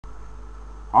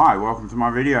Hi, welcome to my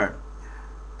video.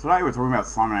 Today we're talking about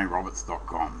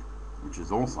SimonARoberts.com, which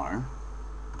is also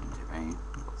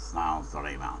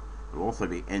ntp.snails.email. It'll also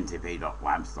be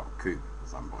ntp.labs.coop at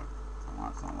some point. I don't know why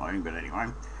it's not loading, but anyway.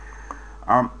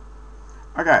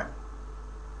 Okay,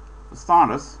 for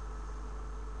starters,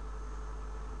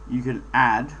 you can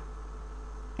add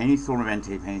any sort of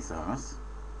NTP service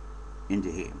into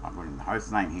here. I'm putting the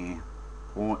host name here.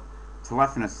 Port.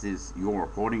 Telephonist is your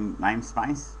reporting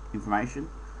namespace information,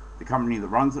 the company that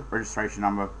runs it, registration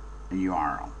number, and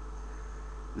URL.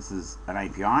 This is an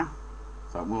API,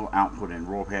 so it will output in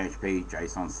raw PHP,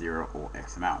 JSON, Serial, or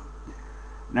XML.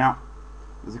 Now,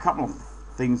 there's a couple of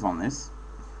things on this.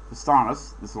 For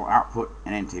starters, this will output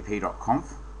an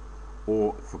ntp.conf,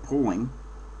 or for pooling,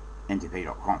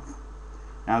 ntp.conf.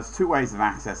 Now, there's two ways of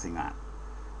accessing that,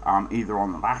 either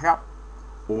on the backup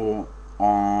or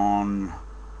on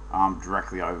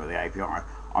directly over the API.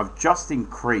 I've just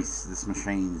increased this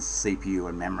machine's CPU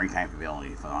and memory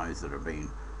capability for those that have been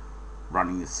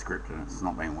running this script and it's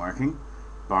not been working.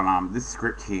 But this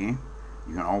script here,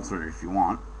 you can alter it if you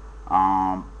want,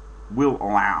 will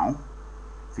allow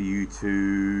for you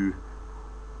to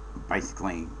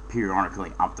basically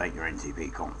periodically update your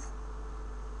NTP conf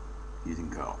using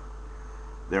curl.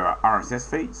 There are RSS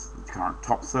feeds, the current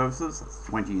top services, that's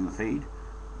 20 in the feed,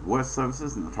 worst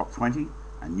services in the top 20,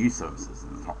 and new services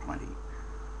in the top 20.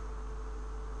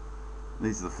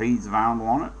 These are the feeds available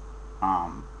on it,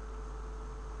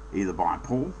 either by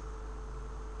pool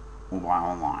or by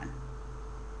online.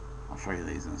 I'll show you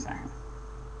these in a second.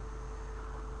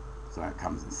 So it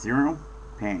comes in Serial,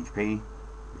 PHP,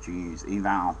 which you use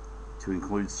eval to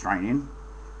include straight in,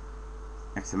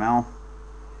 XML,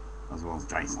 as well as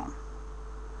JSON.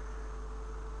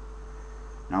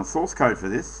 Now the source code for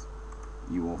this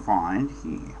you will find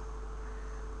here.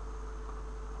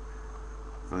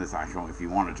 For this actual, if you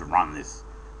wanted to run this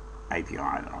API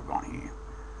that I've got here,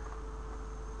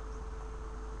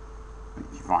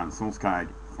 if you find the source code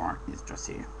for it, it's just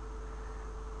here,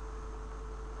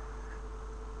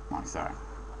 like so.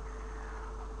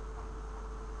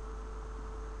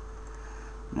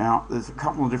 Now, there's a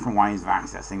couple of different ways of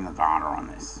accessing the data on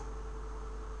this.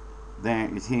 There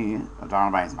is here a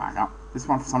database backup. This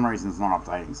one, for some reason, is not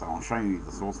updating, so I'll show you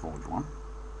the SourceForge one.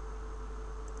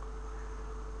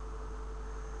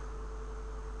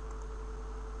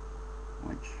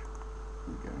 Which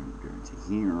we go into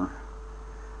here.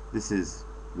 This is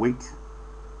week,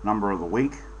 number of the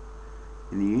week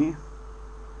in the year,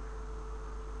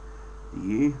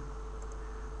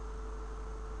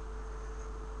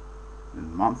 in the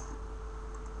month,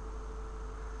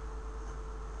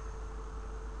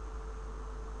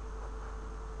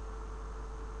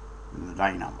 and the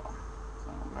day number.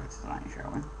 So we'll go to today,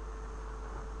 shall we?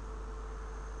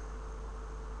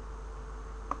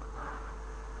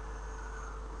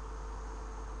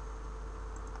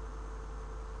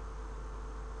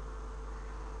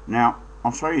 Now,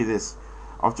 I'll show you this.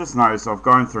 I've just noticed, I've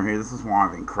gone through here, this is why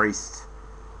I've increased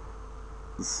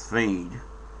the speed,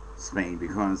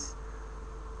 because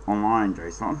online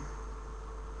JSON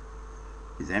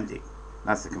is empty.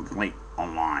 That's the complete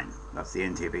online. That's the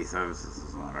NTP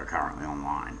services that are currently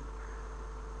online.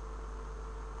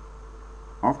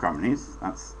 Off companies,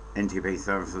 that's NTP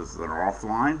services that are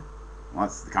offline. Well,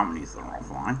 that's the companies that are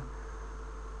offline.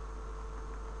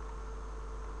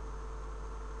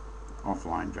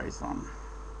 Offline JSON.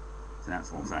 So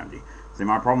that's also empty. See,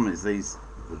 my problem is the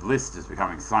list is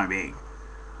becoming so big.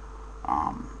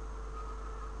 I'll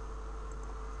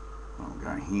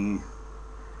go here,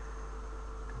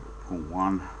 go to pool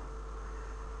 1,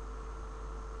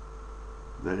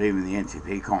 that even the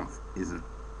NTP conf isn't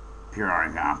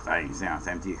periodically updating. You see how it's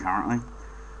empty currently?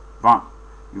 But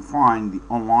you'll find the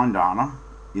online data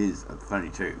is at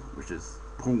 32, which is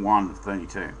pool 1 of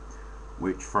 32,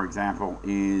 which, for example,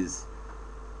 is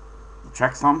the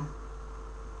checksum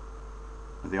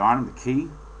of the item, the key,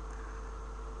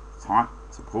 type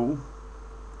to pool,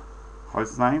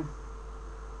 host name,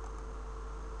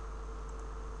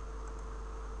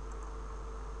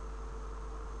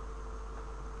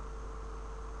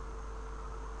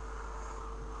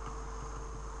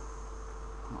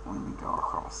 let me go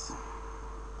across.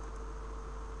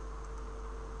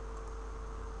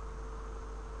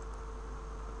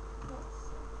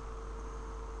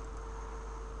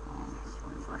 Let's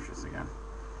refresh this again.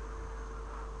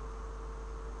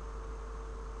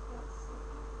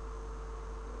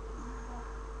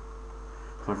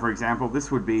 So for example, this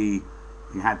would be,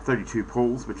 if you had 32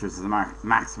 pools, which is the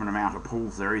maximum amount of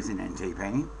pools there is in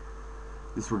NTP,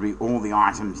 this would be all the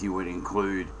items you would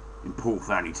include in pool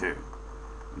 32,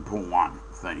 in pool 1,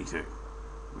 32,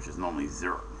 which is normally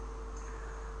 0.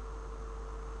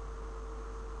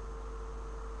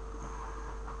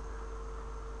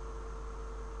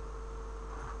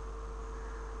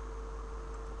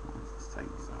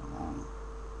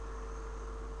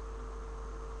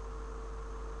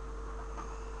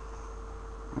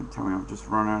 Don't tell me I've just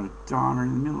run out of data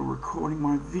in the middle of recording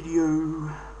my video.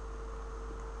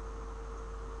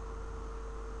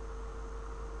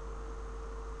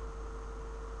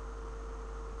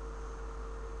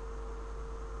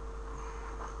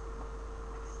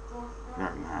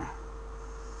 There we go.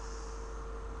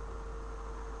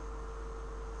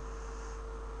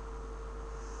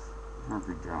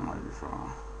 Every downloaded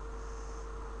file.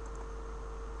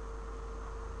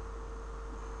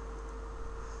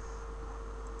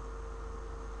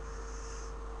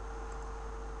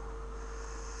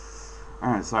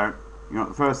 Alright, so you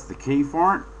got first the key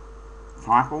for it,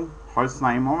 title, host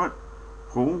name of it,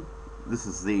 pool. This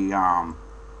is the name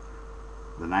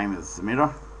of the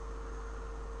submitter.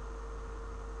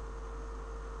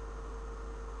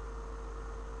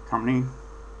 Company,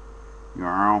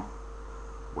 URL,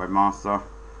 webmaster,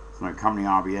 there's no company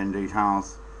RBN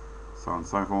details, so on and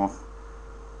so forth.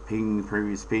 Ping,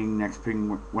 previous ping, next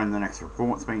ping, when the next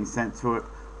report's been sent to it,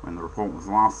 when the report was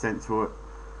last sent to it,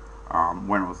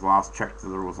 when it was last checked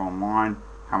that it was online,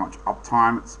 how much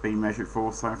uptime it's been measured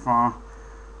for so far,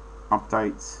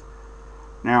 updates.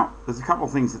 Now, there's a couple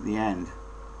of things at the end.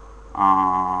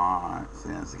 So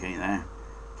there's the key there.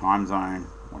 Time zone,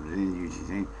 what it is,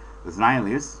 UTC. There's an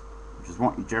alias, which is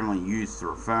what you generally use to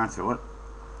refer to it,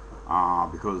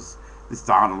 because this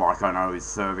data, like I know, is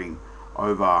serving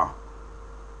over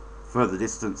further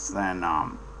distance than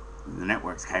the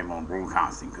network's capable of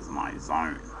broadcasting because of my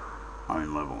zone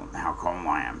own level and how cold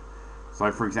I am.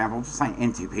 So, for example, just say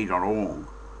ntp.org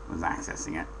was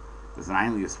accessing it. There's an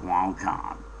alias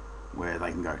wildcard where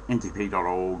they can go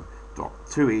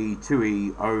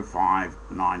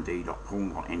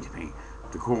ntp.org.2e059d.pool.ntp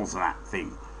to call to that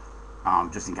thing,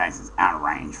 just in case it's out of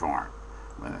range for it,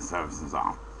 where the services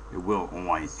are. It will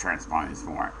always transpose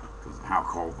for it because of how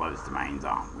cold those domains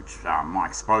are, which my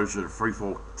exposure to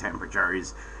freefall temperature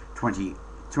is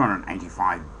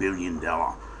 285 billion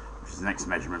Delta, which is the next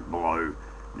measurement below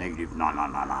negative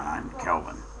 99999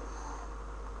 Kelvin.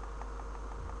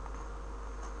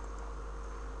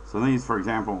 So these, for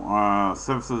example,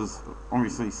 services,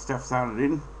 obviously Steph's added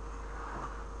in.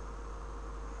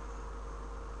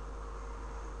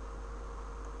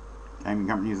 Gaming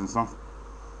companies and stuff.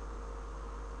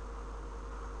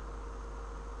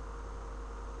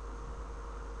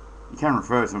 You can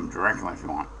refer to them directly if you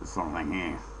want, this sort of thing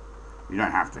here. You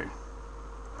don't have to.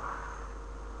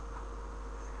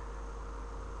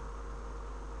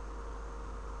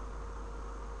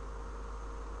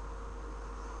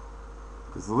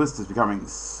 Because the list is becoming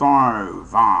so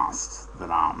vast that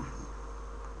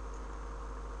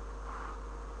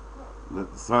the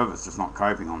server's just not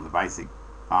coping on the basic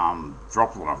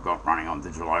droplet I've got running on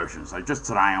DigitalOcean. So just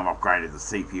today I've upgraded the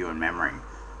CPU and memory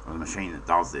of the machine that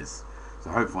does this. So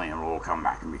hopefully it'll all come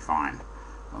back and be fine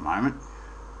for the moment.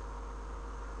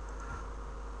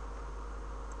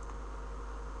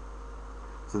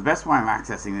 So the best way of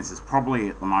accessing this is probably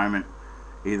at the moment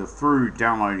either through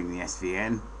downloading the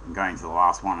SVN and going to the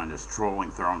last one and just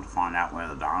trawling through them to find out where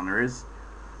the data is,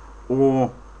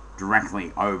 or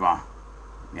directly over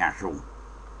the actual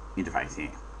interface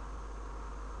here.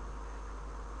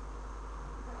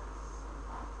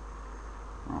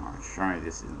 Right, I'll show you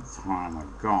this in the time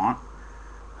I've got.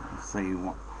 Let's see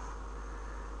what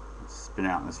spit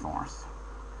out this for us.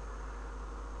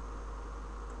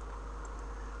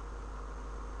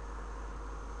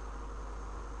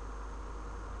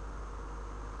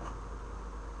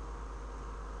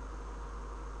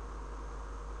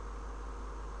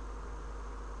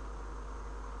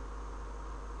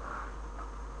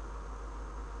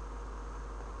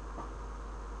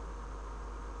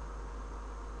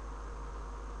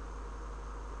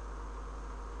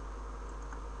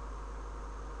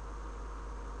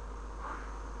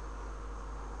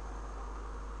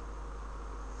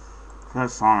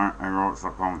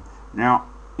 First.robots.com. Now,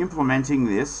 implementing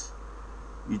this,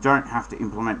 you don't have to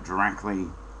implement directly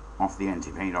off the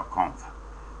ntp.conf.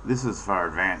 This is for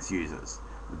advanced users.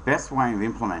 The best way of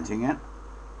implementing it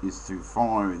is to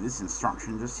follow this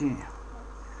instruction just here,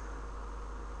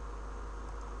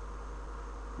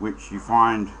 which you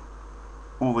find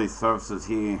all these services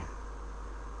here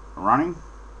are running.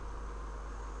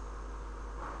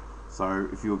 So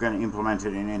if you were going to implement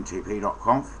it in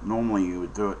ntp.conf, normally you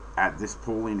would do it, add this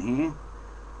pool in here,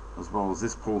 as well as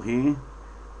this pool here,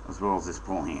 as well as this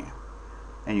pool here.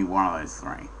 Any one of those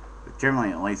three. But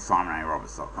generally at least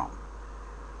SimonARoberts.com.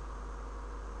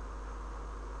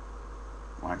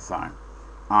 Like so.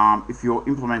 If you're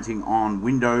implementing on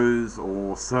Windows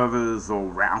or servers or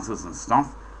routers and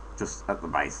stuff, just at the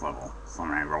base level.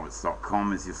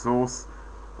 SimonARoberts.com is your source,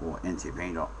 or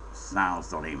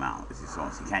ntp.sales.email is your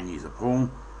source. You can use a pool,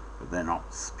 but they're not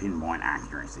pinpoint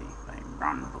accuracy. They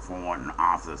run before and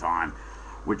after the time,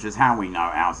 which is how we know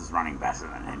ours is running better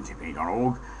than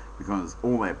NTP.org, because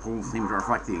all their pulls seem to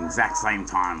reflect the exact same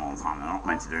time all the time. They're not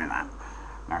meant to do that.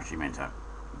 They're actually meant to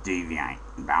deviate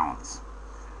and balance.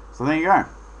 So there you go.